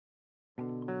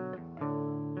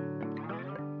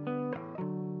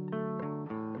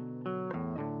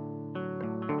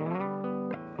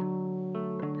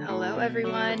Hello,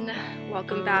 everyone.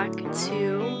 Welcome back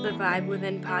to the Vibe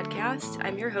Within podcast.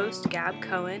 I'm your host, Gab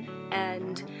Cohen,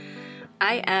 and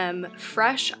I am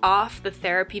fresh off the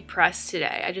therapy press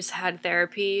today. I just had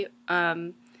therapy.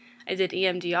 I did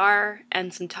EMDR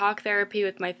and some talk therapy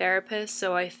with my therapist,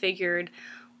 so I figured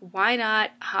why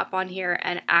not hop on here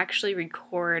and actually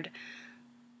record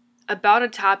about a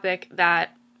topic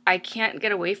that I can't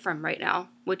get away from right now,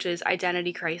 which is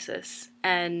identity crisis.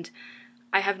 And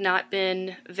I have not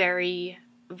been very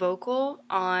vocal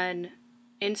on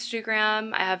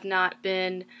Instagram. I have not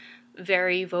been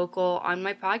very vocal on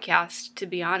my podcast, to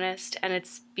be honest, and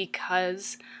it's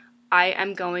because I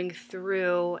am going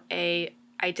through a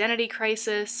identity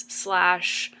crisis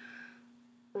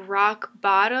 / rock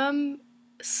bottom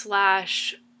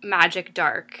 / magic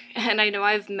dark. And I know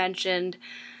I've mentioned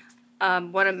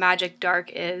what a magic dark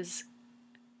is,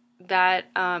 that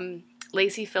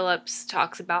Lacey Phillips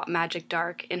talks about magic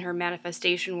dark in her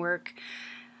manifestation work.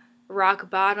 Rock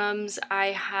bottoms,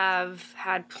 I have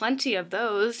had plenty of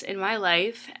those in my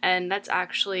life, and that's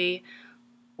actually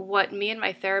what me and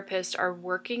my therapist are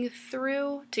working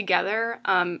through together,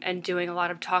 and doing a lot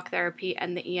of talk therapy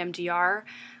and the EMDR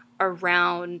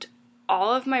around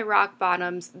all of my rock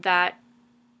bottoms that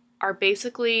are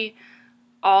basically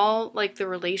all like the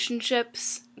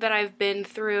relationships that I've been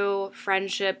through,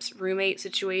 friendships, roommate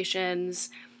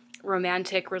situations,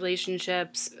 romantic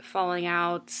relationships, falling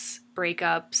outs,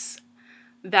 breakups,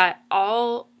 that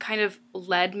all kind of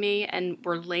led me and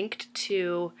were linked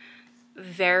to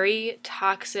very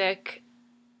toxic,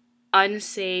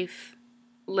 unsafe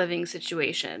living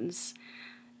situations.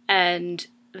 And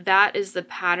that is the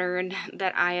pattern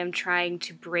that I am trying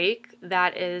to break.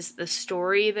 That is the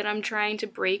story that I'm trying to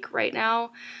break right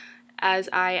now, as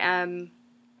I am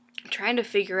trying to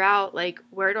figure out, like,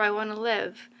 where do I want to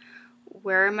live?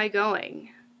 Where am I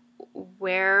going?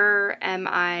 Where am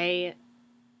I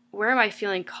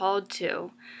feeling called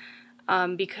to?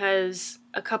 Because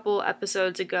a couple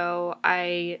episodes ago,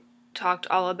 I talked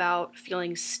all about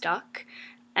feeling stuck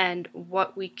and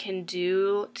what we can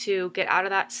do to get out of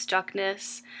that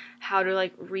stuckness, how to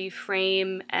like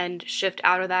reframe and shift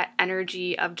out of that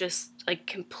energy of just like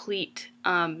complete,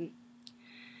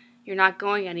 you're not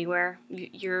going anywhere.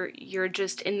 You're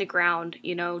just in the ground,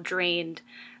 drained,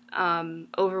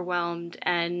 overwhelmed,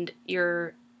 and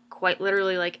you're quite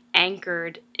literally like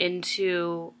anchored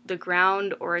into the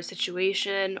ground or a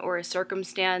situation or a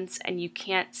circumstance, and you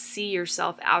can't see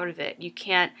yourself out of it. You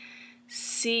can't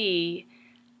see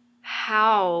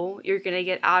how you're going to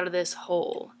get out of this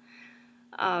hole.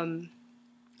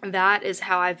 That is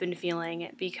how I've been feeling,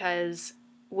 because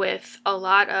with a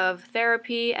lot of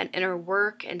therapy and inner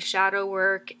work and shadow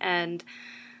work and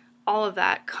all of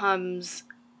that comes,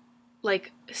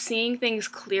 like, seeing things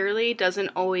clearly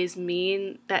doesn't always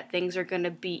mean that things are going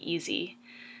to be easy.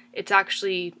 It's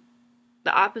actually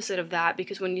the opposite of that,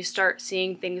 because when you start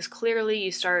seeing things clearly,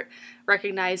 you start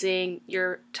recognizing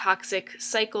your toxic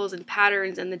cycles and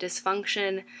patterns and the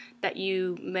dysfunction that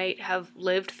you might have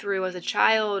lived through as a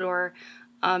child or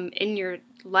in your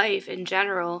life in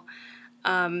general.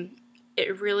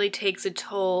 It really takes a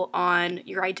toll on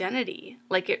your identity.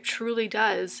 Like, it truly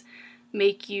does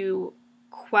make you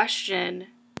question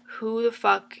who the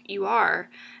fuck you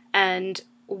are and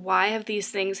why have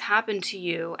these things happened to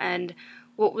you and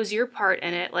what was your part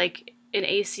in it. Like in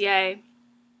ACA,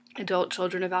 Adult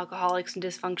Children of Alcoholics and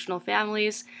Dysfunctional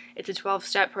Families, it's a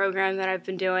 12-step program that I've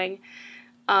been doing.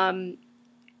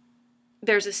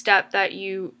 There's a step that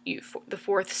the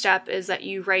fourth step is that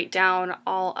you write down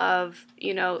all of,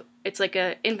 it's like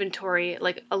a inventory,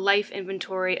 like a life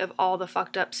inventory of all the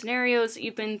fucked up scenarios that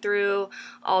you've been through,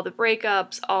 all the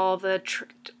breakups, all the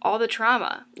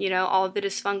trauma, all of the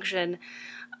dysfunction.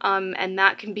 And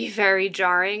that can be very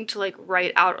jarring to like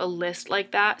write out a list like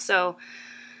that. So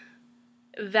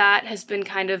that has been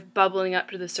kind of bubbling up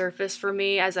to the surface for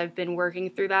me as I've been working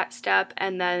through that step.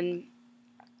 And then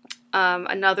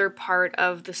another part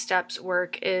of the steps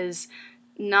work is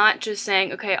not just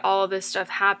saying, okay, all of this stuff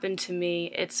happened to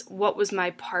me. It's what was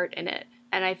my part in it.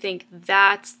 And I think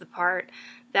that's the part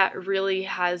that really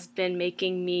has been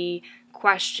making me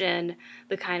question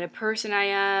the kind of person I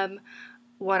am,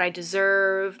 what I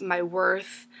deserve, my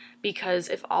worth, because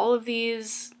if all of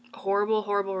these horrible,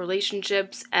 horrible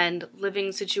relationships and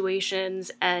living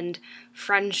situations and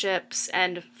friendships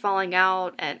and falling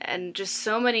out and just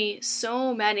so many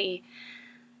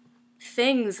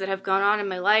things that have gone on in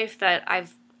my life that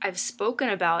I've spoken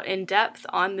about in depth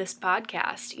on this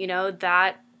podcast,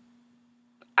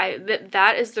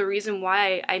 that is the reason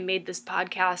why I made this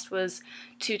podcast, was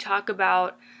to talk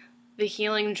about the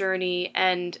healing journey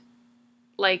and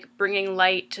like bringing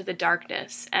light to the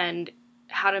darkness and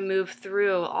how to move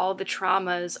through all the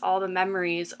traumas, all the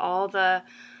memories, all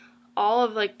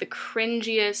of like the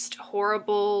cringiest,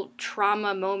 horrible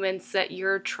trauma moments that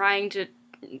you're trying to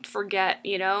forget,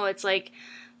 you know? It's like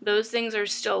those things are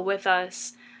still with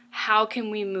us. How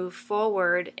can we move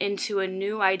forward into a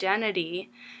new identity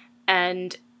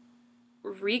and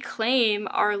reclaim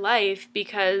our life?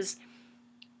 Because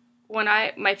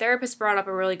my therapist brought up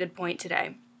a really good point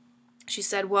today. She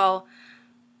said, well,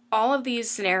 all of these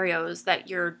scenarios that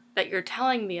you're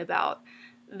telling me about,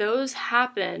 those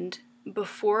happened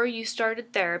before you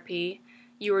started therapy.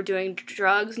 You were doing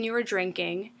drugs and you were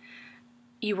drinking.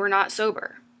 You were not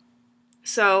sober.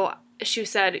 So she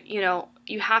said, you know,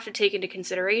 you have to take into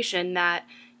consideration that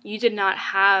you did not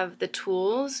have the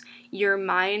tools. Your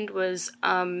mind was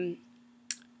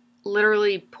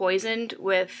literally poisoned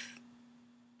with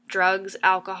drugs,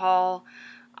 alcohol.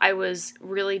 I was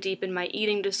really deep in my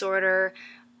eating disorder.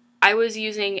 I was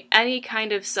using any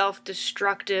kind of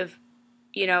self-destructive,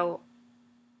 you know,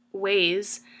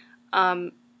 ways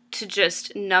to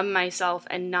just numb myself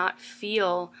and not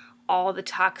feel all the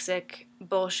toxic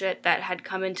bullshit that had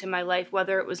come into my life,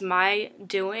 whether it was my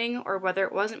doing or whether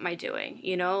it wasn't my doing,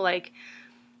 you know, like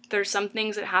there's some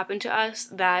things that happen to us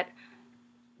that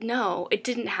no, it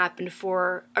didn't happen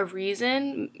for a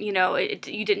reason, you know,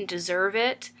 you didn't deserve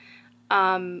it.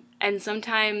 And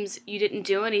sometimes you didn't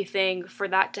do anything for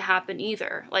that to happen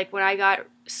either. Like when I got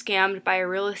scammed by a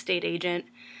real estate agent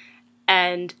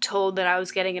and told that I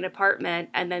was getting an apartment,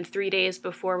 and then 3 days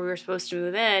before we were supposed to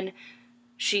move in,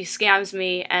 she scams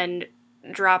me and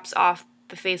drops off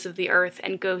the face of the earth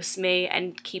and ghosts me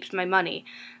and keeps my money.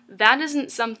 That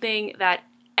isn't something that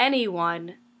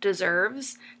anyone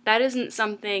deserves. That isn't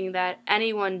something that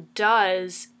anyone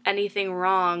does anything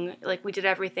wrong, like we did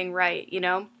everything right, you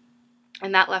know?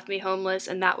 And that left me homeless,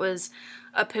 and that was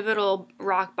a pivotal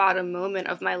rock bottom moment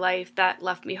of my life that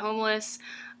left me homeless.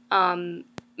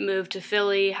 Moved to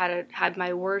Philly, had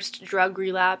my worst drug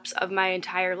relapse of my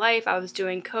entire life. I was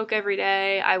doing coke every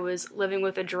day. I was living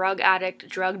with a drug addict,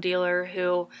 drug dealer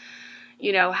who,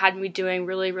 you know, had me doing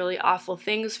really, really awful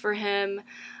things for him.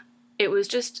 It was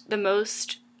just the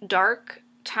most dark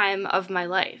time of my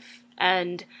life.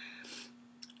 And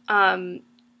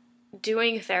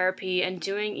doing therapy and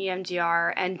doing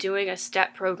EMDR and doing a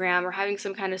STEP program or having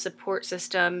some kind of support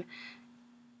system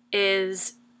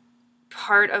is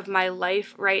part of my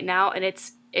life right now, and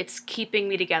it's keeping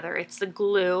me together. It's the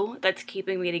glue that's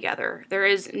keeping me together. There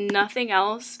is nothing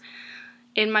else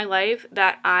in my life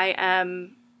that I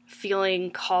am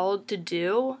feeling called to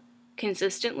do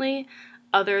consistently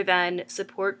other than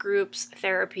support groups,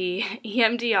 therapy,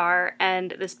 EMDR,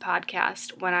 and this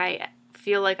podcast when I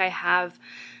feel like I have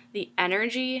the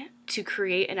energy to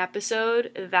create an episode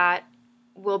that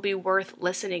will be worth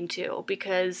listening to,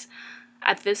 because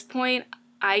at this point,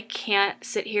 I can't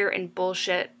sit here and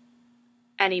bullshit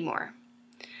anymore.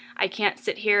 I can't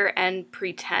sit here and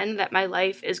pretend that my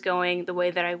life is going the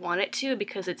way that I want it to,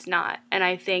 because it's not. And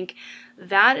I think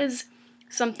that is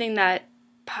something that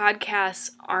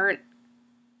podcasts aren't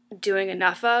doing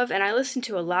enough of. And I listen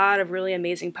to a lot of really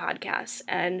amazing podcasts,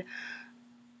 and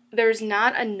there's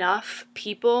not enough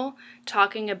people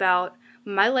talking about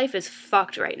my life is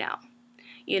fucked right now.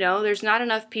 You know, there's not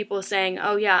enough people saying,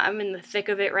 oh yeah, I'm in the thick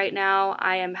of it right now.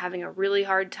 I am having a really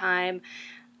hard time.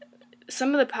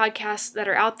 Some of the podcasts that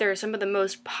are out there, some of the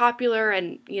most popular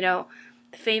and, you know,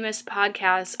 famous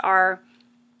podcasts are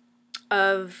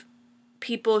of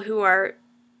people who are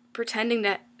pretending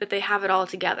that they have it all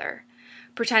together.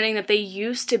 Pretending that they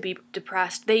used to be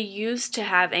depressed. They used to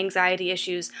have anxiety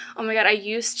issues. Oh my God, I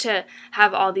used to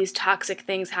have all these toxic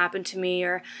things happen to me,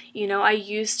 or, you know, I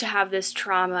used to have this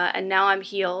trauma and now I'm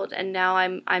healed and now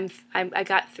I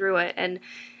got through it. And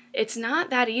it's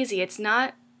not that easy. It's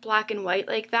not black and white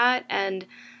like that. And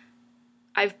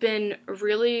I've been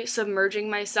really submerging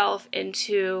myself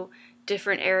into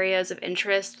different areas of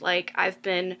interest. Like I've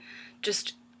been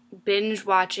just binge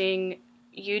watching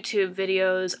YouTube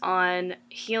videos on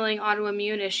healing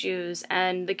autoimmune issues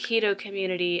and the keto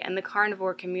community and the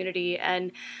carnivore community,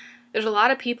 and there's a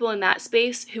lot of people in that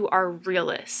space who are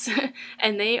realists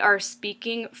and they are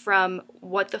speaking from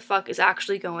what the fuck is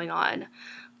actually going on.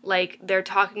 Like they're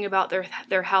talking about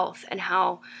their health and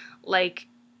how like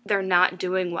they're not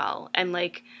doing well, and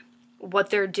like what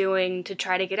they're doing to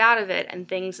try to get out of it, and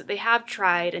things that they have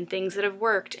tried and things that have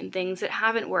worked and things that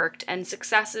haven't worked, and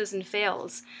successes and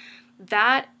fails.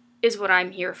 That is what I'm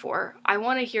here for. I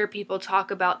want to hear people talk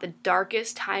about the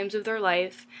darkest times of their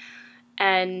life,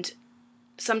 and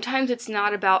sometimes it's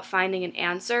not about finding an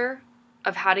answer.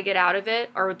 of how to get out of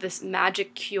it or this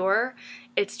magic cure.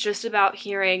 It's just about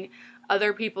hearing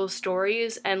other people's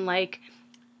stories and like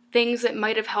things that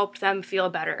might have helped them feel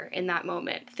better in that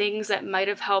moment, things that might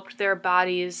have helped their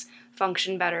bodies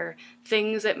function better,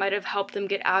 things that might have helped them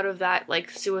get out of that like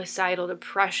suicidal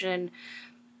depression,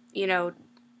 you know,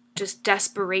 just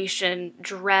desperation,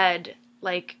 dread,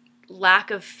 like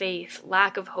lack of faith,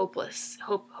 lack of hopelessness,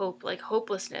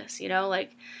 you know,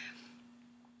 like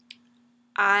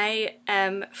I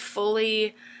am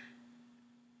fully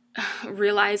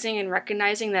realizing and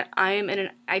recognizing that I am in an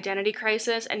identity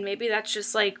crisis, and maybe that's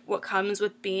just like what comes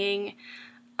with being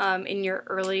in your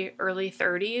early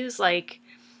 30s. Like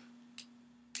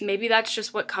maybe that's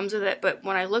just what comes with it. But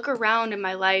when I look around in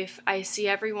my life, I see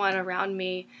everyone around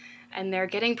me and they're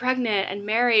getting pregnant and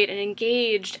married and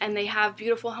engaged and they have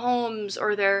beautiful homes,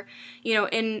 or they're, you know,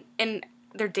 in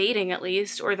they're dating at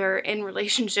least, or they're in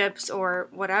relationships or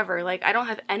whatever. Like I don't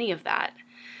have any of that.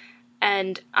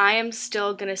 And I am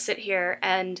still going to sit here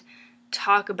and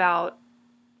talk about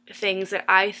things that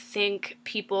I think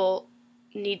people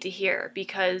need to hear,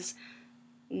 because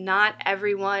not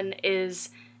everyone is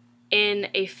in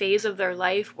a phase of their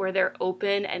life where they're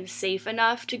open and safe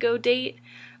enough to go date.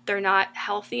 They're not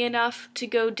healthy enough to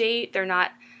go date. They're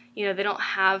not, you know, they don't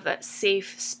have that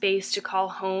safe space to call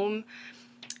home.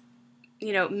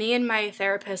 You know, me and my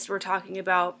therapist were talking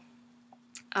about,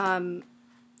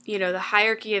 you know, the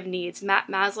hierarchy of needs,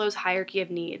 Maslow's hierarchy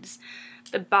of needs.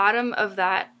 The bottom of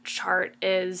that chart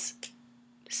is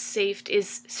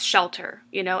shelter.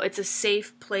 You know, it's a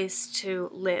safe place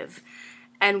to live.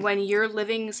 And when your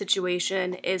living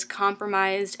situation is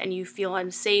compromised and you feel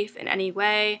unsafe in any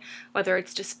way, whether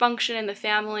it's dysfunction in the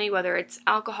family, whether it's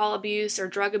alcohol abuse or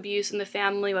drug abuse in the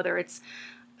family, whether it's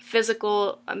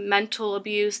physical, mental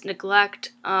abuse,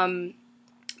 neglect,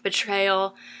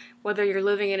 betrayal, whether you're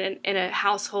living in a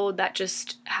household that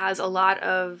just has a lot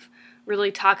of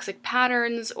really toxic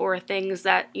patterns or things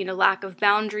that, you know, lack of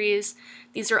boundaries.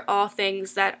 These are all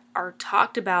things that are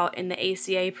talked about in the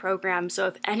ACA program. So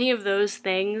if any of those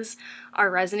things are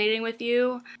resonating with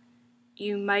you,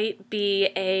 you might be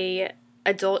a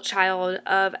adult child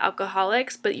of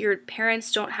alcoholics, but your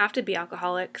parents don't have to be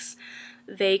alcoholics.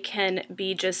 They can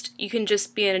be you can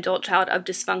just be an adult child of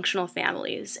dysfunctional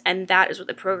families. And that is what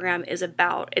the program is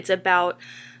about. It's about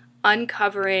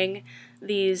uncovering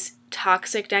these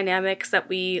toxic dynamics that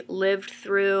we lived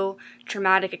through,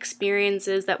 traumatic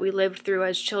experiences that we lived through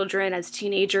as children, as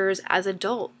teenagers, as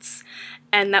adults,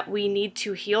 and that we need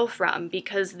to heal from,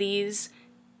 because these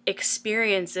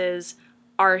experiences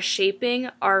are shaping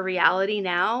our reality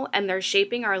now, and they're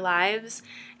shaping our lives,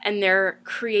 and they're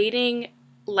creating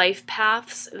life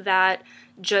paths that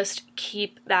just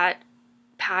keep that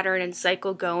pattern and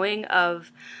cycle going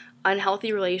of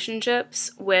unhealthy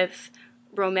relationships with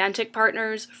romantic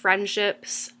partners,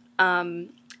 friendships,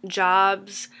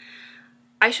 jobs.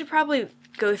 I should probably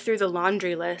go through the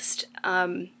laundry list,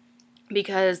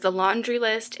 because the laundry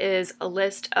list is a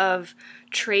list of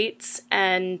traits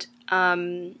and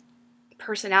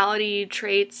personality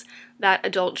traits that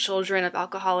adult children of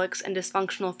alcoholics and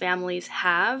dysfunctional families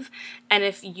have. And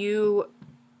if you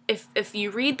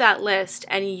read that list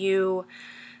and you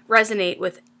resonate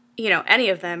with, you know, any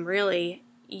of them really,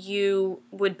 you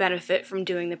would benefit from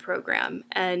doing the program.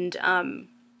 And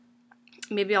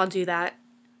maybe I'll do that.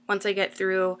 Once I get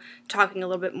through talking a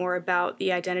little bit more about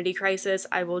the identity crisis,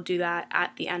 I will do that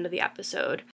at the end of the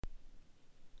episode.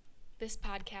 This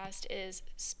podcast is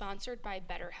sponsored by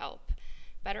BetterHelp.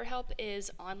 BetterHelp is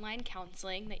online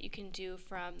counseling that you can do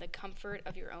from the comfort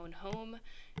of your own home.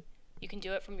 You can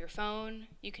do it from your phone,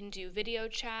 you can do video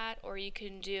chat, or you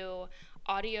can do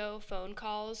audio phone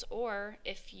calls, or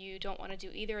if you don't want to do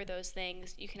either of those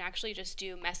things, you can actually just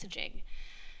do messaging.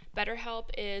 BetterHelp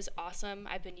is awesome.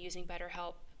 I've been using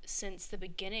BetterHelp since the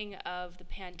beginning of the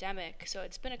pandemic, so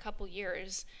it's been a couple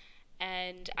years,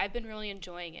 and I've been really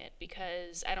enjoying it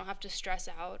because I don't have to stress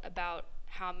out about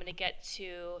how I'm going to get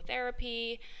to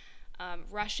therapy,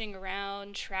 rushing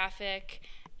around, traffic,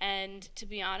 and to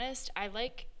be honest, I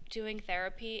like doing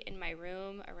therapy in my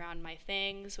room, around my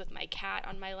things, with my cat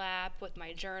on my lap, with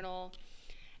my journal.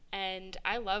 And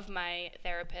I love my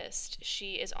therapist.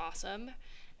 She is awesome,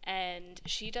 and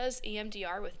she does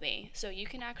EMDR with me. So you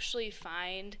can actually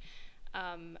find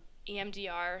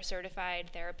EMDR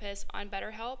certified therapists on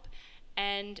BetterHelp.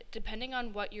 And depending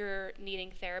on what you're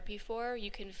needing therapy for,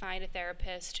 you can find a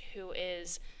therapist who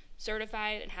is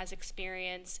certified and has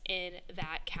experience in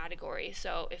that category.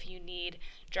 So if you need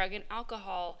drug and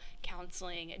alcohol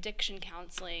counseling, addiction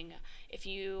counseling, if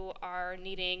you are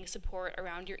needing support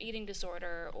around your eating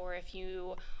disorder, or if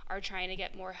you are trying to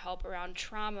get more help around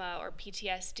trauma or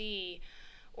PTSD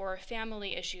or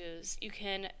family issues, you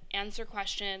can answer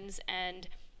questions and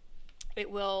it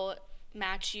will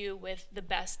match you with the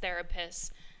best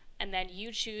therapists, and then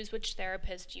you choose which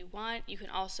therapist you want. You can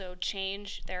also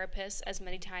change therapists as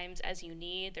many times as you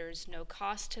need. There's no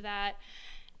cost to that,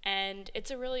 and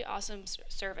it's a really awesome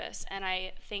service, and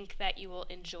I think that you will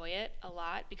enjoy it a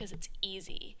lot because it's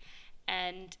easy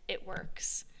and it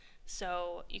works.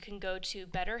 So you can go to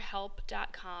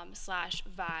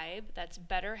betterhelp.com/vibe. That's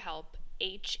BetterHelp,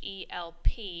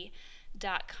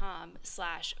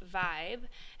 HELP.com/vibe,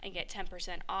 and get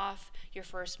 10% off your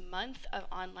first month of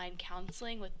online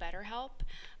counseling with BetterHelp.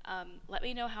 Let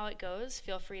me know how it goes.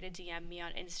 Feel free to DM me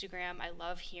on Instagram. I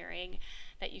love hearing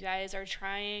that you guys are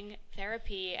trying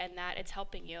therapy and that it's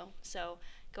helping you. So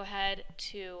go ahead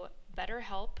to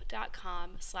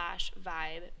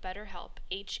betterhelp.com/vibe, BetterHelp,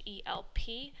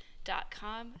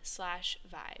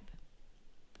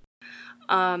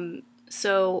 HELP.com/vibe.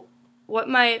 So what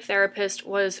my therapist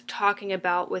was talking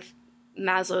about with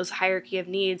Maslow's hierarchy of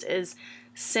needs is,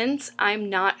 since I'm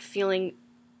not feeling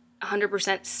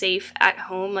 100% safe at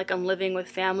home, like I'm living with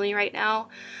family right now,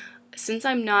 since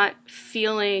I'm not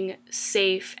feeling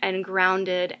safe and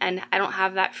grounded and I don't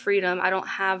have that freedom, I don't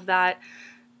have that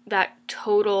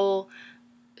total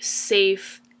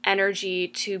safe energy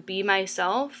to be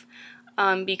myself,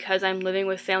 because I'm living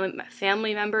with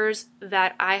family members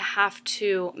that I have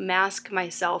to mask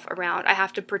myself around. I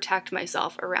have to protect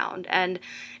myself around. And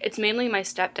it's mainly my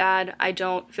stepdad. I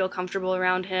don't feel comfortable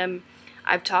around him.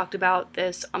 I've talked about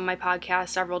this on my podcast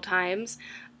several times,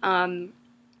 that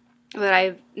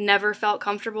I've never felt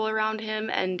comfortable around him,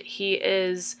 and he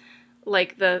is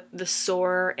like the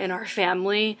sore in our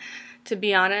family, to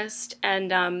be honest.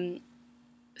 And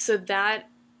so that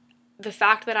the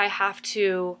fact that I have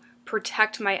to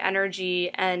protect my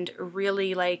energy and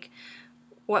really, like,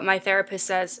 what my therapist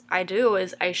says I do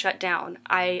is I shut down.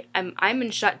 I'm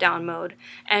in shutdown mode.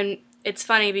 And it's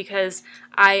funny because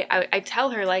I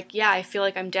tell her, like, yeah, I feel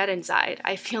like I'm dead inside.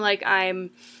 I feel like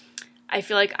I'm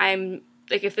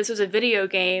like, if this was a video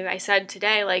game, I said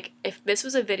today, like, if this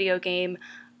was a video game,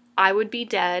 I would be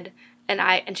dead.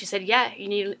 And she said, yeah, you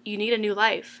need a new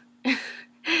life.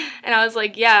 And I was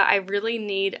like, yeah, I really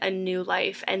need a new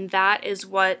life. And that is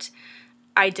what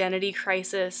identity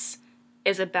crisis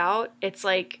is about. It's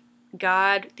like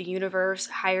God, the universe,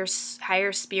 higher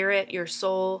spirit, your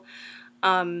soul.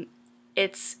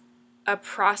 It's a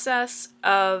process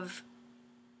of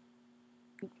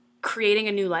creating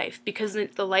a new life, because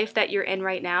the life that you're in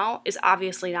right now is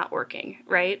obviously not working,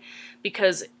 right?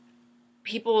 Because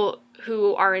people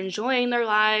who are enjoying their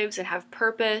lives and have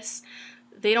purpose,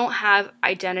 they don't have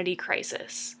identity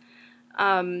crisis.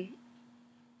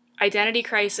 Identity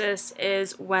crisis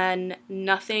is when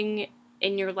nothing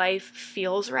in your life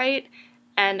feels right.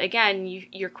 And again,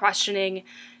 you're questioning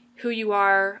who you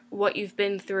are, what you've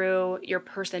been through, your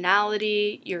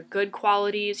personality, your good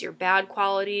qualities, your bad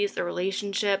qualities, the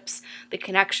relationships, the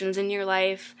connections in your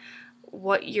life,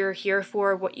 what you're here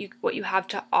for, what you have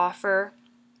to offer.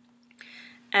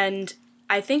 And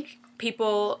I think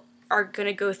people are going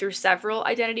to go through several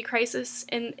identity crises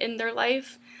in their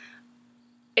life.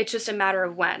 It's just a matter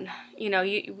of when. You know,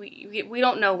 we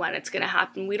don't know when it's going to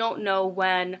happen. We don't know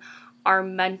when our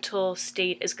mental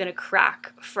state is going to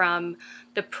crack from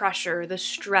the pressure, the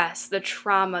stress, the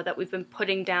trauma that we've been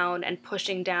putting down and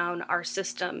pushing down our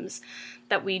systems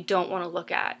that we don't want to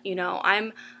look at. You know,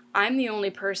 I'm the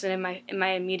only person in my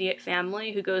immediate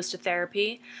family who goes to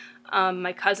therapy.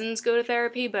 My cousins go to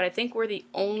therapy, but I think we're the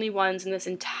only ones in this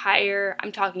entire,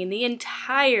 I'm talking the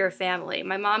entire family.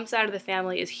 My mom's side of the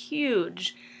family is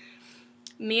huge.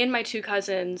 Me and my two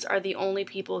cousins are the only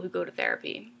people who go to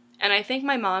therapy. And I think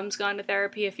my mom's gone to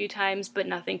therapy a few times, but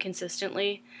nothing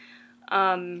consistently.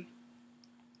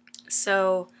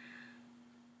 So,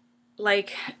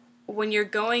 like, when you're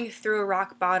going through a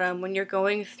rock bottom, when you're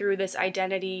going through this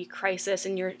identity crisis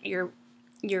and you're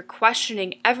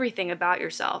questioning everything about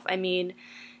yourself, I mean,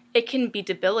 it can be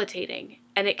debilitating,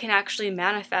 and it can actually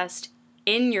manifest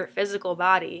in your physical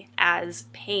body as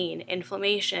pain,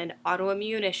 inflammation,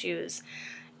 autoimmune issues.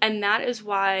 And that is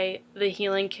why the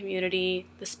healing community,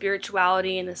 the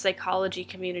spirituality, and the psychology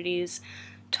communities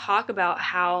talk about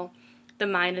how the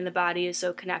mind and the body is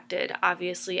so connected.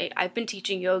 Obviously, I've been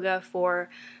teaching yoga for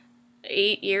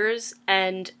 8 years,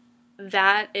 and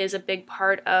that is a big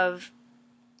part of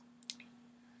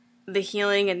the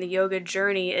healing and the yoga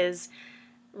journey, is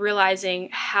realizing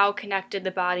how connected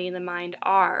the body and the mind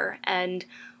are. And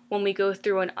when we go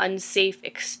through an unsafe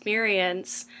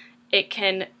experience, it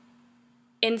can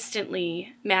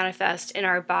instantly manifest in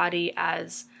our body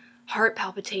as heart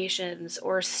palpitations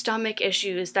or stomach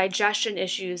issues, digestion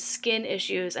issues, skin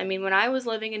issues. I mean, when I was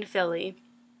living in Philly,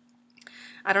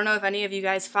 I don't know if any of you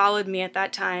guys followed me at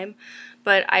that time,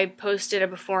 but I posted a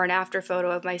before and after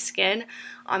photo of my skin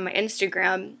on my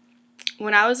Instagram.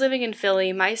 When I was living in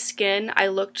Philly, my skin, I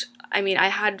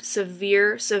had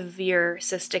severe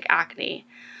cystic acne.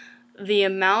 The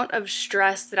amount of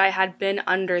stress that I had been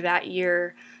under that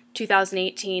year,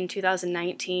 2018,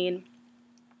 2019,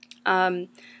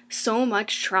 so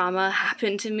much trauma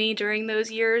happened to me during those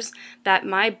years that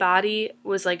my body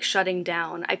was like shutting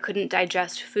down. I couldn't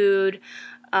digest food.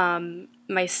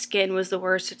 My skin was the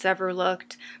worst it's ever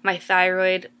looked. My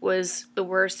thyroid was the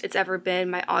worst it's ever been.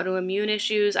 My autoimmune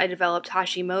issues, I developed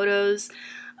Hashimoto's.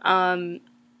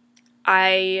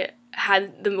 I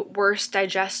had the worst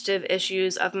digestive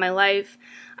issues of my life.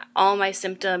 All my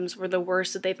symptoms were the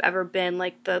worst that they've ever been,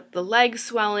 like the leg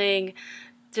swelling,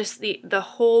 just the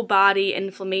whole body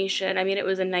inflammation. I mean, it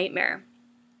was a nightmare.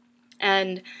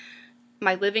 And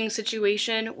my living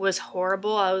situation was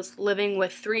horrible. I was living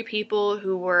with 3 people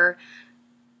who were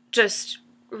just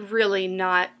really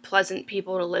not pleasant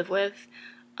people to live with.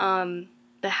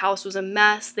 The house was a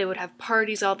mess. They would have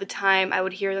parties all the time. I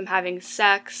would hear them having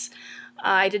sex.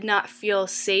 I did not feel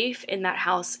safe in that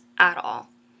house at all.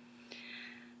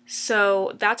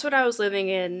 So that's what I was living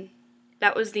in.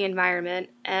 That was the environment.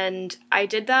 And I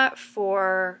did that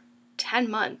for 10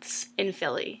 months in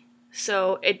Philly.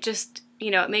 So it just,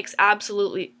 it makes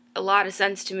absolutely a lot of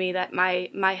sense to me that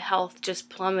my health just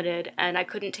plummeted and I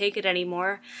couldn't take it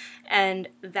anymore. And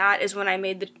that is when I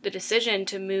made the decision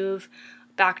to move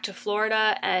back to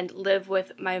Florida and live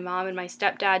with my mom and my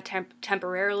stepdad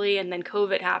temporarily, and then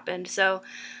COVID happened. So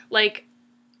like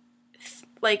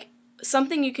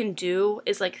something you can do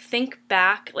is like think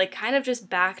back, like kind of just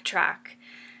backtrack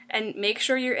and make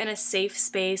sure you're in a safe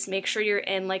space, make sure you're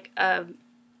in like a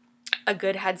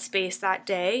good headspace that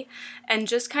day, and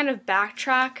just kind of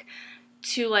backtrack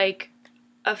to like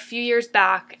a few years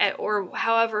back or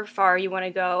however far you want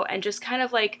to go, and just kind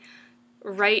of like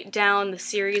write down the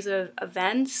series of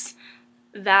events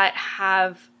that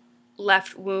have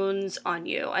left wounds on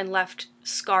you and left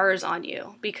scars on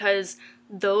you, because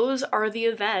those are the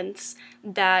events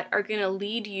that are going to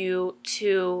lead you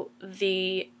to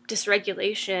the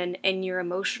dysregulation in your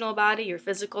emotional body, your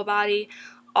physical body.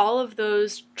 All of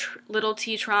those little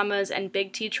t traumas and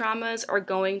big T traumas are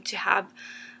going to have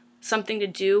something to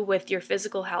do with your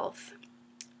physical health,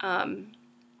 and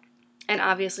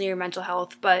obviously your mental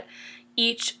health. But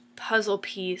each puzzle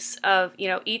piece of,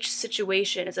 each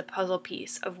situation is a puzzle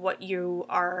piece of what you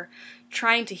are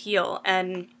trying to heal.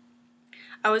 And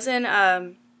I was in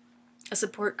a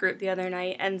support group the other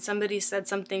night, and somebody said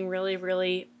something really,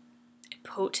 really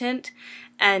potent,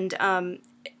 and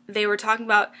they were talking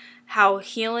about how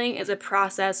healing is a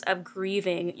process of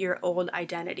grieving your old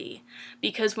identity.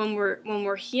 Because when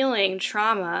we're healing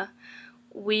trauma,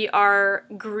 we are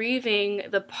grieving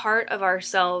the part of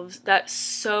ourselves that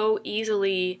so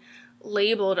easily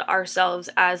labeled ourselves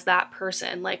as that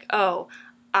person. Like, oh,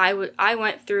 I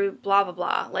went through blah, blah,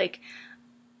 blah. Like,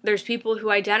 there's people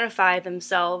who identify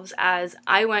themselves as,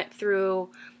 I went through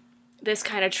this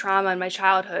kind of trauma in my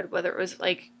childhood, whether it was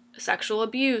like sexual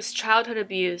abuse, childhood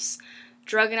abuse,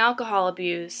 drug and alcohol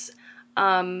abuse,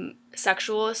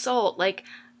 sexual assault. Like,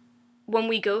 when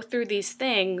we go through these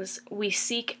things, we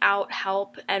seek out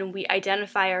help and we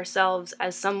identify ourselves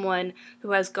as someone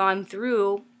who has gone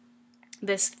through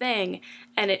this thing,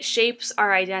 and it shapes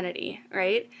our identity,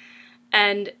 right?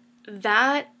 And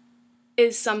that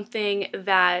is something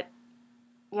that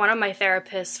one of my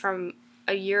therapists from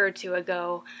a year or two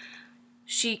ago,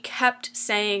 she kept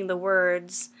saying the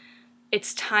words,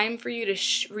 it's time for you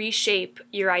to reshape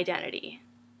your identity.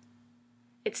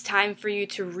 It's time for you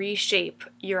to reshape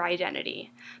your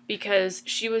identity. Because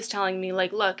she was telling me,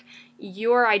 like, look,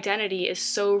 your identity is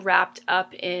so wrapped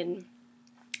up in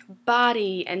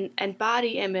body and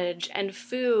body image and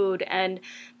food and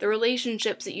the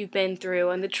relationships that you've been through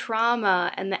and the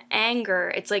trauma and the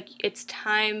anger. It's like, it's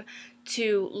time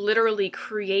to literally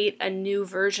create a new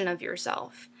version of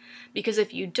yourself. Because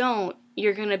if you don't,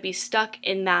 you're going to be stuck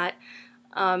in that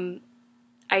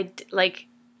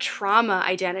trauma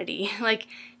identity. Like,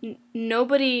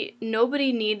 nobody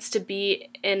needs to be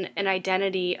in an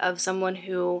identity of someone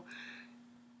who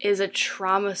is a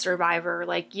trauma survivor.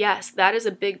 Like, yes, that is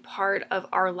a big part of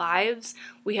our lives.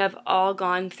 We have all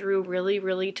gone through really,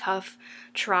 really tough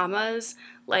traumas,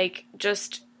 like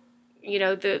just,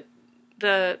 the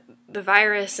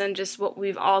virus and just what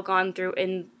we've all gone through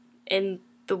in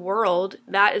the world.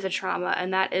 That is a trauma,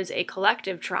 and that is a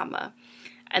collective trauma.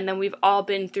 And then we've all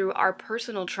been through our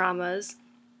personal traumas,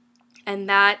 And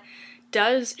that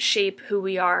does shape who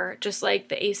we are. Just like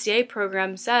the ACA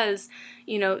program says,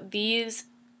 these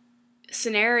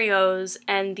scenarios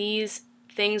and these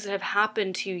things that have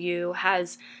happened to you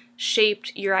has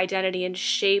shaped your identity and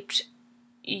shaped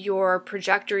your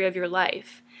trajectory of your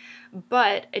life.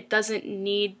 But it doesn't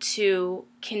need to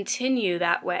continue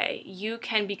that way. You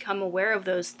can become aware of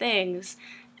those things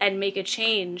and make a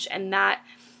change, and that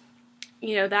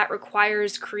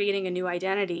requires creating a new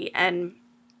identity. And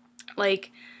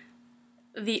like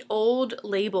the old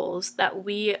labels that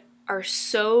we are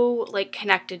so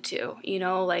connected to,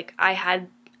 I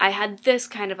had this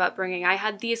kind of upbringing, I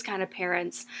had these kind of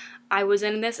parents, I was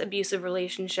in this abusive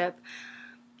relationship,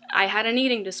 I had an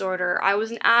eating disorder, I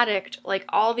was an addict,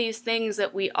 all these things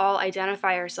that we all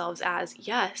identify ourselves as.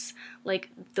 Yes,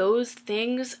 those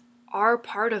things are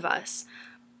part of us.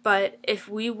 But if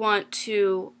we want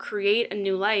to create a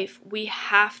new life, we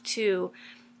have to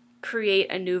create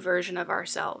a new version of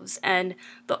ourselves. And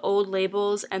the old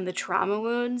labels and the trauma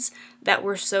wounds that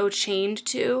we're so chained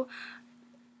to,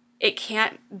 it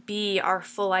can't be our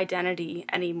full identity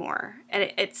anymore.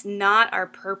 And it's not our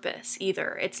purpose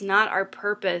either. It's not our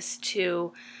purpose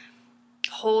to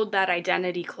hold that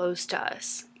identity close to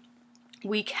us.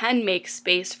 We can make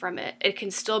space from it. It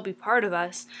can still be part of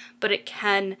us, but we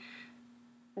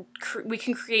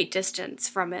can create distance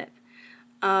from it.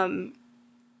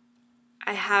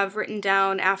 I have written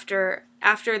down after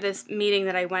this meeting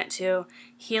that I went to,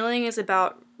 healing is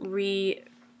about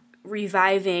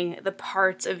reviving the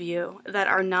parts of you that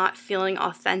are not feeling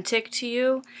authentic to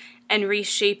you and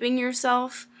reshaping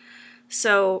yourself.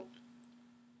 So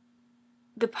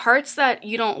the parts that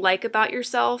you don't like about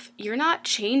yourself, you're not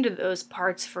chained to those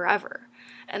parts forever.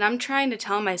 And I'm trying to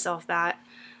tell myself that,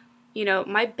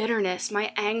 my bitterness,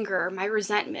 my anger, my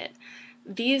resentment,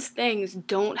 these things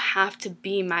don't have to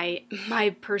be my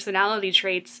personality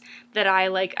traits that I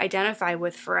identify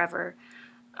with forever.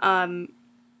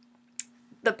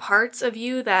 The parts of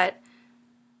you that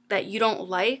you don't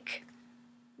like,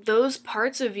 those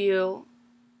parts of you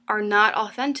are not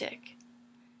authentic.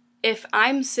 If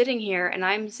I'm sitting here and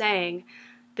I'm saying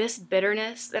this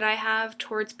bitterness that I have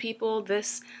towards people,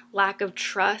 this lack of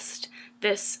trust,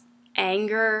 this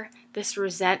anger, this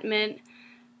resentment,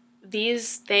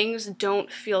 these things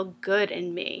don't feel good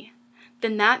in me,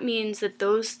 then that means that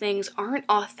those things aren't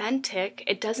authentic.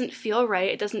 It doesn't feel right.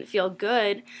 It doesn't feel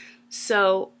good.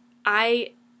 So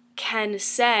I can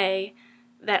say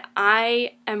that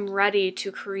I am ready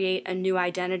to create a new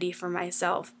identity for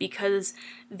myself, because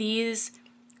these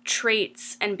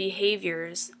traits and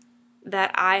behaviors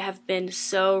that I have been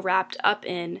so wrapped up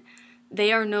in,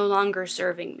 they are no longer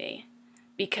serving me.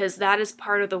 Because that is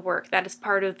part of the work. That is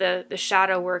part of the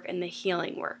shadow work and the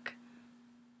healing work.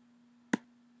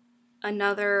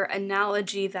 Another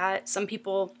analogy that some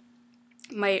people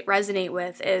might resonate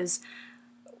with is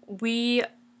we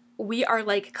are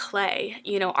like clay.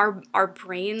 Our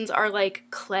brains are like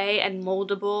clay and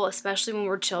moldable, especially when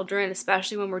we're children,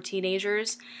 especially when we're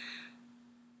teenagers.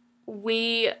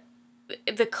 The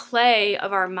clay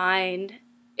of our mind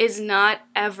is not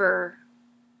ever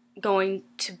going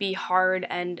to be hard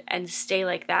and stay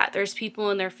like that. There's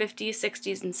people in their 50s,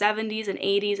 60s, and 70s, and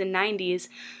 80s, and 90s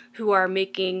who are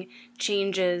making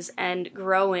changes and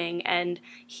growing and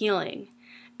healing.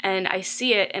 And I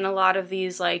see it in a lot of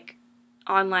these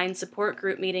online support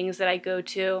group meetings that I go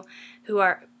to, who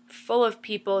are full of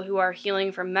people who are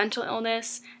healing from mental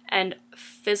illness and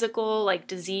physical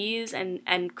disease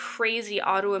and crazy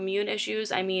autoimmune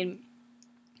issues. I mean,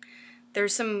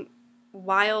 there's some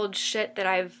wild shit that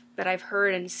I've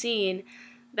heard and seen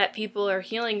that people are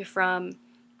healing from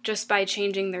just by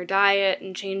changing their diet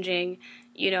and changing,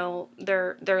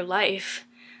 their life.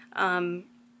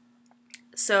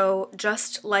 So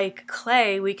just like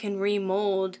clay, we can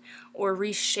remold or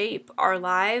reshape our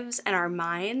lives and our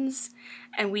minds,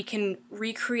 and we can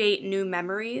recreate new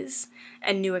memories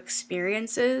and new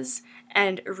experiences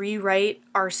and rewrite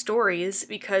our stories,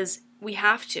 because we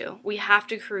have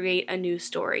to create a new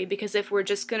story. Because if we're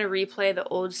just going to replay the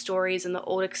old stories and the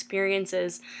old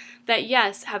experiences that,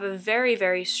 yes, have a very,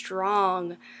 very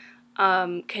strong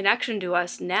connection to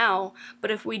us now,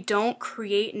 but if we don't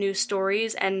create new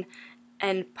stories and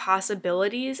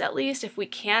possibilities, at least, if we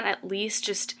can't at least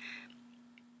just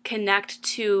connect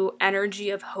to energy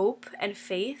of hope and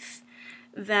faith,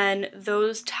 then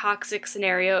those toxic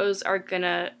scenarios are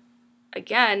gonna,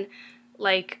 again,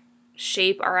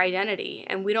 shape our identity,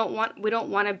 and we don't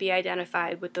want to be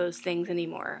identified with those things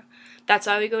anymore. That's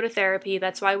why we go to therapy.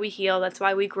 That's why we heal. That's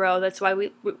why we grow. That's why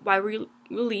we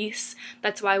release.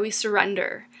 That's why we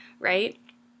surrender, right?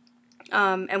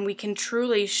 And we can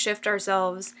truly shift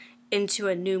ourselves into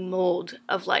a new mold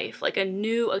of life, like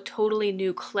a totally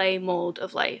new clay mold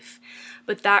of life.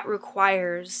 But that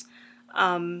requires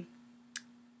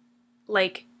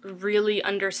like really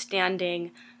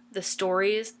understanding the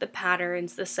stories, the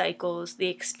patterns, the cycles, the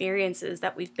experiences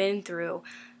that we've been through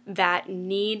that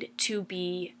need to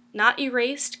be not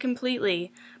erased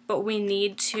completely, but we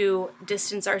need to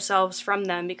distance ourselves from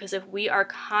them, because if we are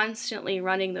constantly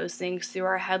running those things through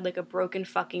our head like a broken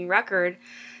fucking record,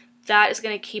 that is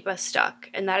going to keep us stuck,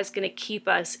 and that is going to keep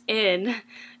us in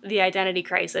the identity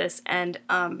crisis and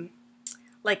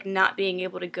like not being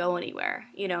able to go anywhere,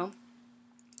 you know?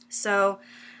 So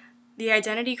the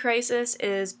identity crisis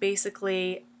is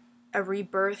basically a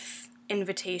rebirth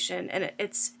invitation, and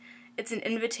it's an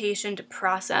invitation to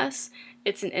process.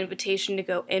 It's an invitation to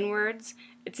go inwards.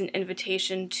 It's an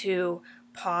invitation to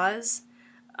pause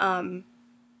and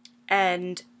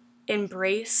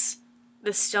embrace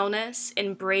the stillness,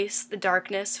 embrace the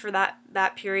darkness for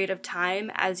that period of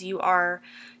time as you are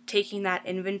taking that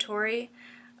inventory.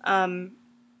 And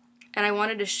I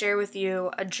wanted to share with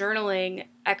you a journaling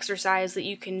exercise that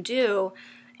you can do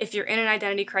if you're in an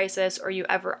identity crisis, or you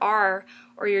ever are,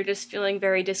 or you're just feeling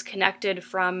very disconnected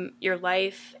from your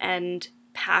life and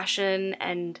passion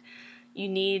and you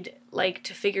need like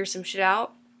to figure some shit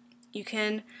out. You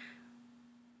can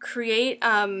create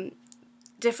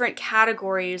different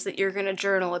categories that you're going to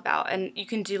journal about, and you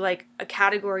can do like a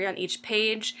category on each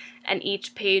page, and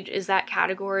each page is that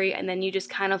category, and then you just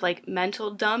kind of like mental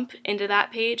dump into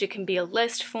that page. It can be a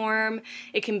list form,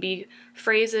 it can be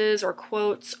phrases or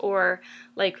quotes, or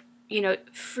like, you know,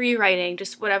 free writing,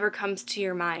 just whatever comes to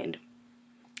your mind.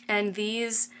 And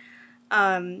these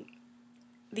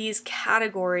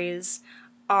categories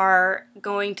are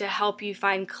going to help you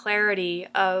find clarity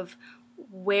of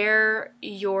where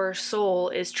your soul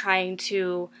is trying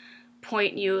to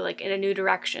point you like in a new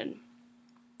direction.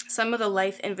 Some of the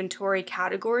life inventory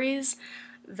categories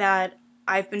that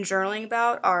I've been journaling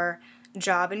about are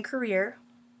job and career.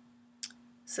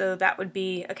 So that would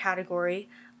be a category.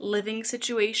 Living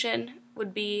situation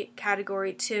would be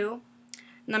category 2.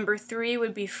 Number 3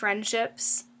 would be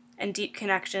friendships and deep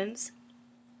connections.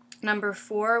 Number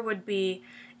 4 would be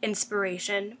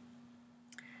inspiration.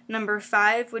 Number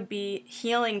 5 would be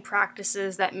healing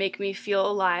practices that make me feel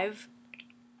alive.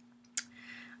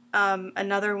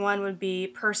 Another one would be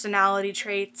personality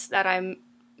traits that I'm,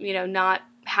 you know, not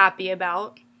happy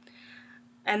about.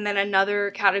 And then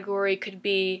another category could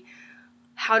be,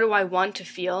 how do I want to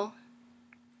feel?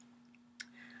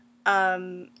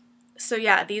 So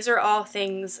yeah, these are all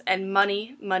things, and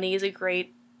money is a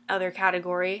great other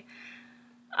category.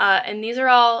 And these are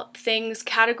all things,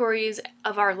 categories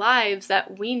of our lives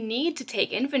that we need to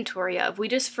take inventory of. We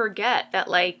just forget that,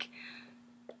 like,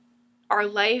 our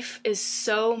life is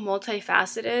so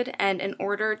multifaceted, and in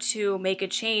order to make a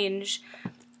change,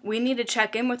 we need to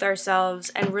check in with ourselves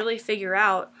and really figure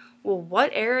out, well, what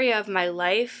area of my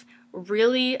life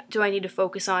really do I need to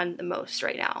focus on the most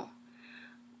right now?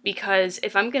 Because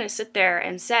if I'm going to sit there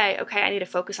and say, okay, I need to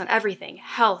focus on everything,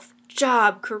 health,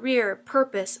 job, career,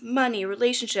 purpose, money,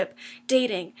 relationship,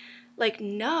 dating, like,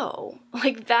 no,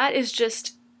 like, that is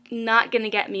just not going to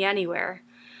get me anywhere.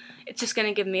 It's just going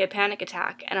to give me a panic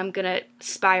attack, and I'm going to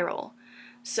spiral.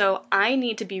 So I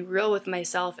need to be real with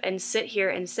myself and sit here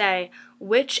and say,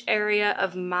 which area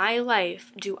of my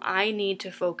life do I need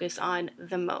to focus on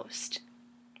the most?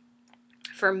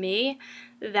 For me,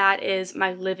 that is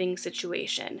my living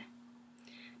situation.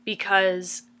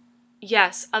 Because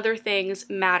yes, other things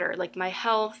matter, like my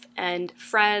health and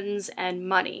friends and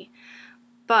money,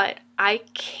 but I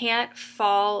can't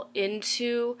fall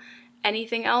into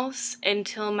anything else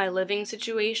until my living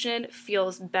situation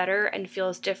feels better and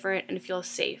feels different and feels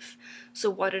safe. So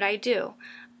what did I do?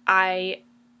 I,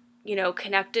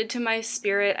 connected to my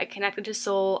spirit, I connected to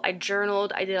soul, I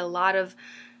journaled, I did a lot of,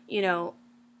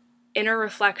 inner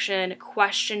reflection,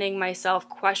 questioning myself,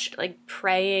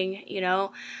 praying,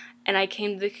 and I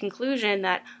came to the conclusion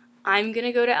that I'm going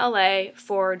to go to LA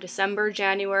for December,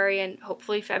 January, and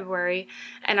hopefully February,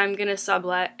 and I'm going to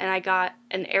sublet, and I got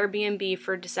an Airbnb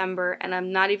for December, and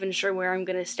I'm not even sure where I'm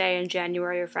going to stay in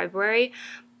January or February,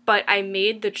 but I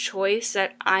made the choice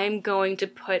that I'm going to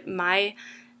put my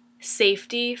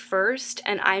safety first,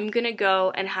 and I'm going to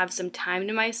go and have some time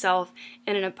to myself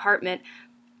in an apartment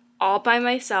all by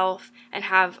myself and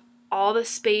have all the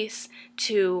space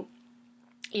to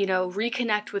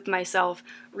reconnect with myself,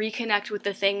 reconnect with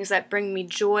the things that bring me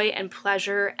joy and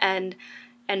pleasure and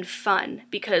fun,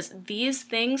 because these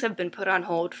things have been put on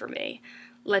hold for me.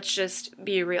 Let's just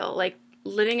be real. Like,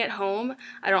 living at home.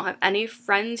 I don't have any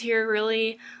friends here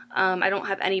really. I don't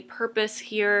have any purpose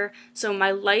here. So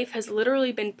my life has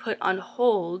literally been put on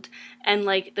hold, and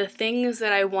like the things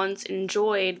that I once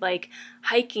enjoyed, like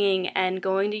hiking and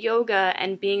going to yoga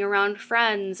and being around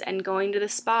friends and going to the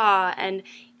spa and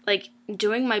like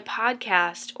doing my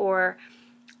podcast or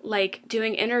like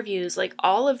doing interviews, like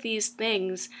all of these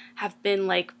things have been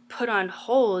like put on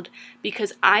hold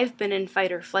because I've been in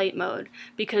fight or flight mode,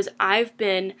 because I've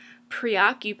been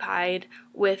preoccupied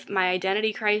with my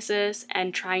identity crisis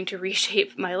and trying to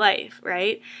reshape my life,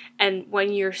 right? And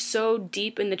when you're so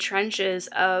deep in the trenches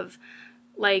of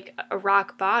like a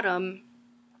rock bottom,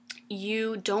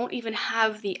 you don't even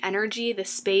have the energy, the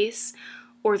space,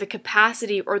 or the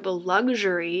capacity or the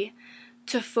luxury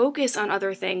to focus on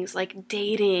other things like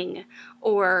dating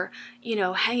or,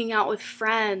 hanging out with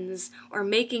friends or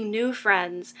making new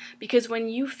friends. Because when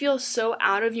you feel so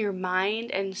out of your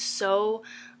mind and so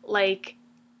like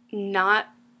not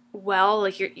well,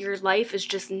 like your life is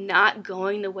just not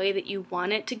going the way that you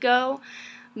want it to go,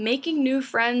 making new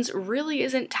friends really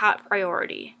isn't top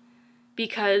priority.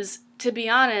 Because to be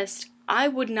honest, I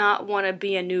would not want to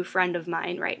be a new friend of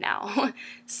mine right now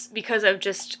because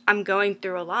I'm going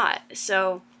through a lot.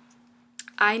 So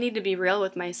I need to be real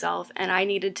with myself, and I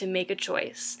needed to make a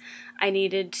choice. I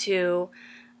needed to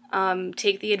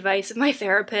take the advice of my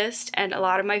therapist and a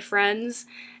lot of my friends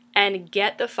and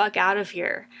get the fuck out of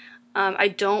here. I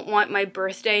don't want my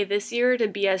birthday this year to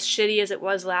be as shitty as it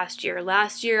was last year.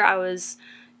 Last year I was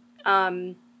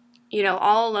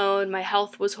all alone. My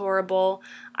health was horrible.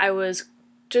 I was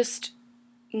just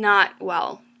not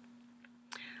well.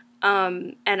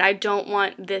 And I don't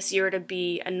want this year to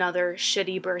be another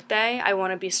shitty birthday. I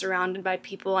want to be surrounded by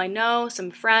people I know,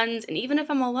 some friends, and even if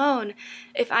I'm alone,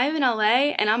 if I'm in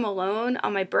LA and I'm alone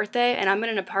on my birthday and I'm in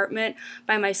an apartment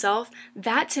by myself,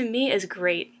 that to me is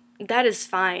great. That is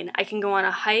fine. I can go on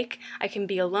a hike, I can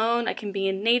be alone, I can be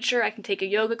in nature, I can take a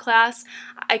yoga class,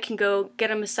 I can go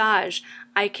get a massage,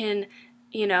 I can,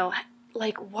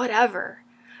 whatever.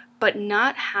 But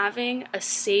not having a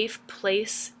safe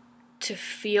place to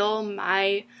feel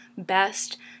my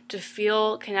best, to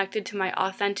feel connected to my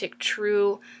authentic,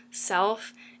 true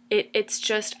self, it's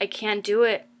just, I can't do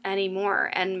it anymore.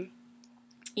 And,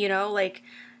 we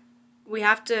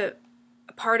have to,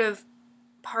 part of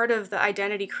the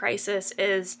identity crisis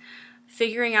is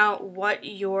figuring out what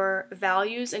your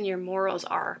values and your morals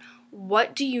are.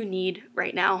 What do you need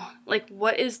right now? Like,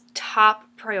 what is top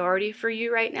priority for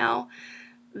you right now?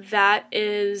 That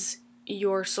is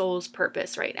your soul's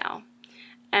purpose right now.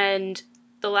 And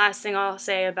the last thing I'll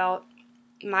say about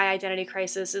my identity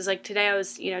crisis is like today I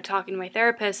was, talking to my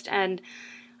therapist, and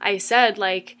I said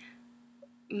like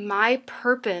my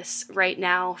purpose right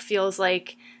now feels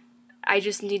like I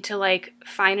just need to like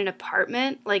find an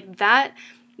apartment. Like that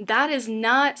is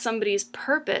not somebody's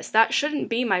purpose. That shouldn't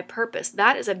be my purpose.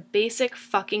 That is a basic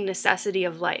fucking necessity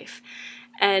of life.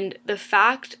 And the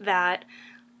fact that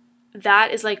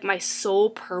is like my sole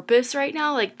purpose right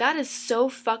now, like that is so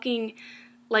fucking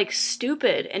like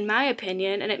stupid in my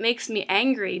opinion, and it makes me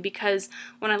angry because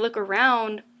when I look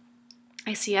around,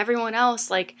 I see everyone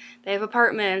else like they have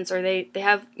apartments or they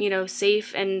have,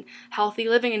 safe and healthy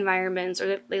living environments,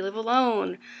 or they live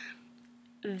alone.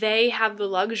 They have the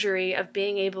luxury of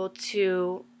being able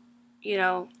to,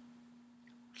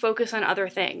 focus on other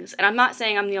things. And I'm not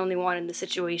saying I'm the only one in this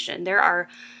situation. There are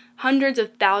hundreds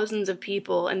of thousands of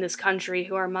people in this country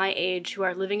who are my age, who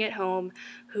are living at home,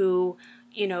 who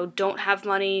don't have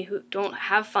money, who don't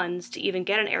have funds to even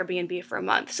get an Airbnb for a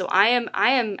month. So I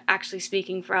am actually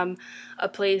speaking from a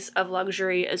place of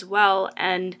luxury as well.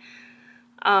 And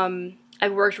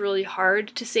I've worked really hard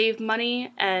to save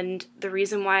money. And the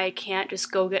reason why I can't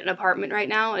just go get an apartment right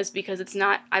now is because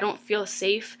I don't feel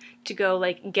safe to go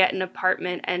like get an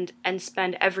apartment and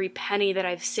spend every penny that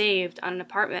I've saved on an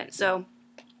apartment. So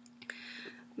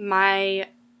my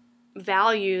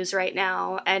values right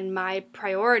now and my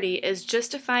priority is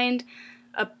just to find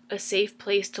a safe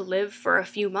place to live for a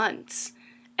few months.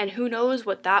 And who knows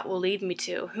what that will lead me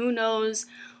to? Who knows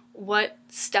what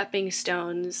stepping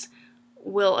stones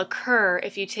will occur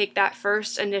if you take that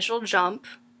first initial jump,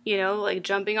 like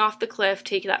jumping off the cliff,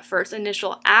 take that first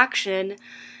initial action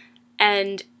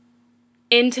and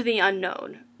into the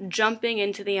unknown, jumping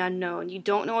into the unknown. You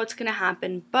don't know what's going to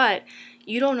happen, but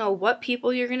you don't know what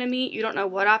people you're going to meet. You don't know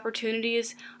what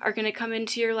opportunities are going to come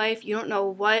into your life. You don't know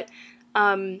what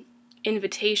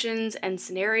invitations and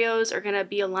scenarios are going to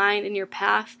be aligned in your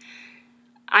path.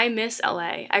 I miss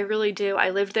LA. I really do. I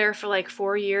lived there for like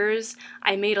 4 years.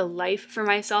 I made a life for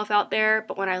myself out there,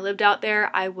 but when I lived out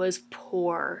there, I was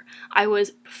poor. I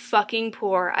was fucking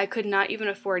poor. I could not even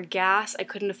afford gas. I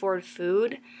couldn't afford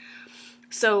food.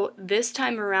 So this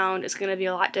time around is going to be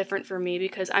a lot different for me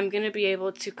because I'm going to be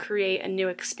able to create a new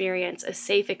experience, a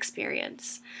safe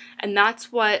experience. And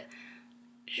that's what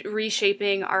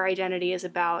reshaping our identity is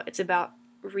about. It's about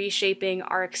reshaping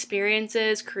our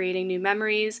experiences, creating new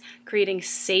memories, creating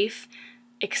safe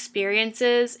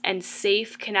experiences and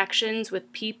safe connections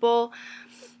with people.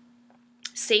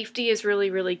 Safety is really,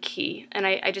 really key. And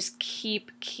I just keep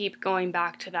going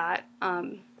back to that.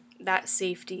 That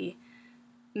safety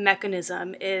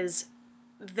mechanism is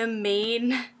the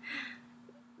main,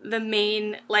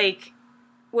 like,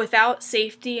 without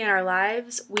safety in our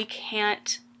lives, we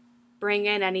can't bring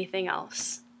in anything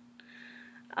else.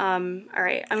 All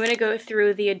right, I'm going to go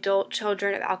through the adult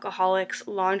children of alcoholics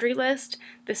laundry list.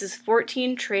 This is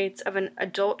 14 traits of an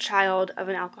adult child of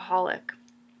an alcoholic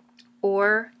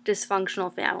or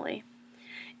dysfunctional family.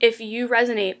 If you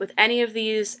resonate with any of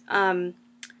these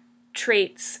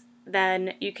traits,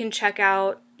 then you can check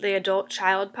out the Adult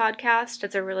Child podcast.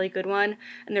 That's a really good one.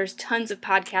 And there's tons of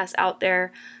podcasts out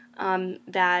there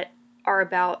that are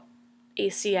about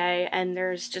ACA, and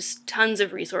there's just tons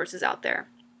of resources out there.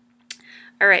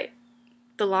 All right,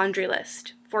 the laundry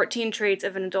list. 14 traits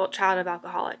of an adult child of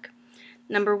alcoholic.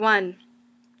 Number 1,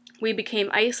 we became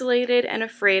isolated and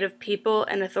afraid of people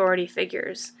and authority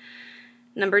figures.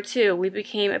 Number 2, we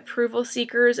became approval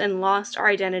seekers and lost our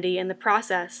identity in the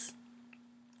process.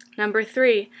 Number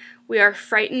 3, we are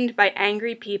frightened by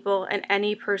angry people and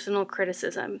any personal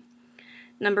criticism.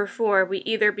 Number 4, we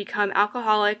either become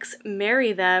alcoholics,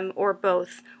 marry them, or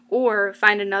both, or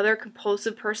find another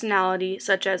compulsive personality,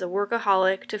 such as a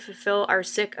workaholic, to fulfill our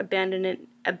sick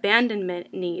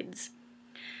abandonment needs.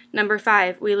 Number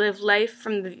 5, we live life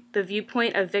from the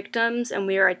viewpoint of victims, and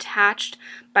we are attached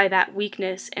by that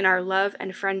weakness in our love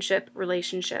and friendship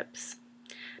relationships.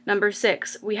 Number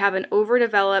 6, we have an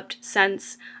overdeveloped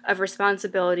sense of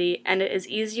responsibility, and it is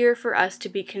easier for us to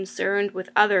be concerned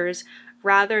with others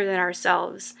rather than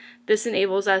ourselves. This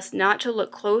enables us not to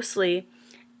look closely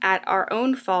at our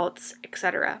own faults,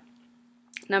 etc.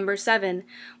 Number 7,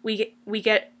 we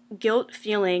get guilt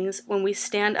feelings when we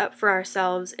stand up for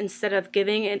ourselves instead of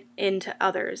giving it in to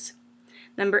others.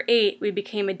 Number 8, we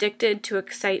became addicted to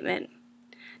excitement.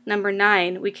 Number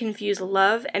 9, we confuse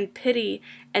love and pity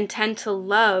and tend to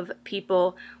love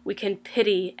people we can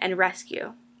pity and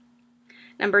rescue.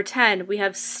 Number 10, we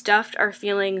have stuffed our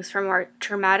feelings from our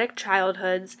traumatic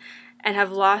childhoods and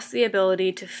have lost the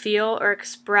ability to feel or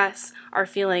express our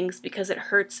feelings because it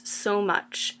hurts so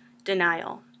much.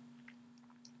 Denial.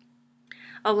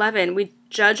 11, we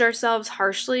judge ourselves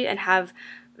harshly and have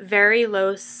very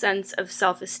low sense of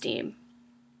self-esteem.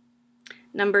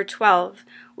 Number 12,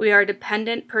 we are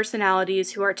dependent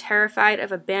personalities who are terrified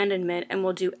of abandonment and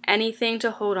will do anything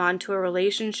to hold on to a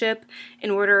relationship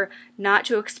in order not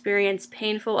to experience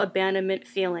painful abandonment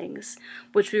feelings,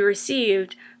 which we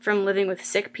received from living with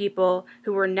sick people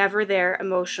who were never there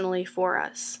emotionally for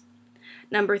us.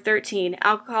 Number 13,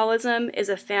 alcoholism is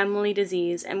a family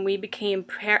disease, and we became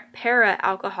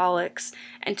para-alcoholics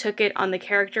and took it on the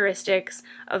characteristics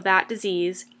of that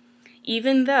disease,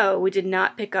 even though we did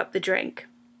not pick up the drink.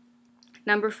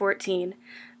 Number 14,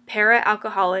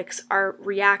 para-alcoholics are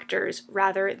reactors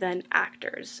rather than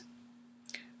actors.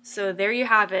 So there you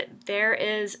have it. There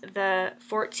is the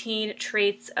 14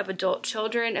 traits of adult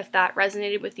children. If that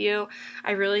resonated with you,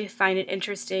 I really find it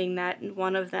interesting that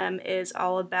one of them is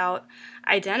all about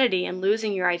identity and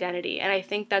losing your identity. And I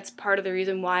think that's part of the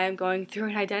reason why I'm going through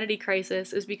an identity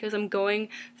crisis, is because I'm going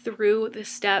through the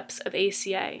steps of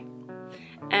ACA.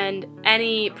 And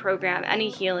any program, any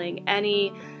healing,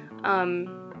 any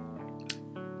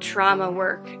trauma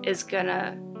work is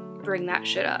gonna bring that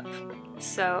shit up.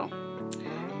 So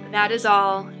that is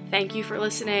all. Thank you for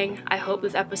listening. I hope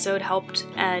this episode helped,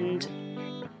 and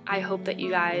I hope that you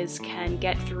guys can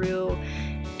get through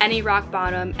any rock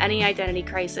bottom, any identity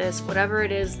crisis, whatever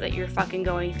it is that you're fucking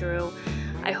going through.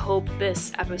 I hope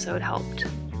this episode helped.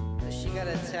 She got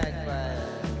attacked by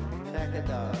a pack of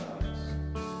dogs.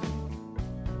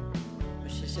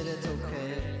 But she said it's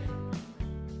okay.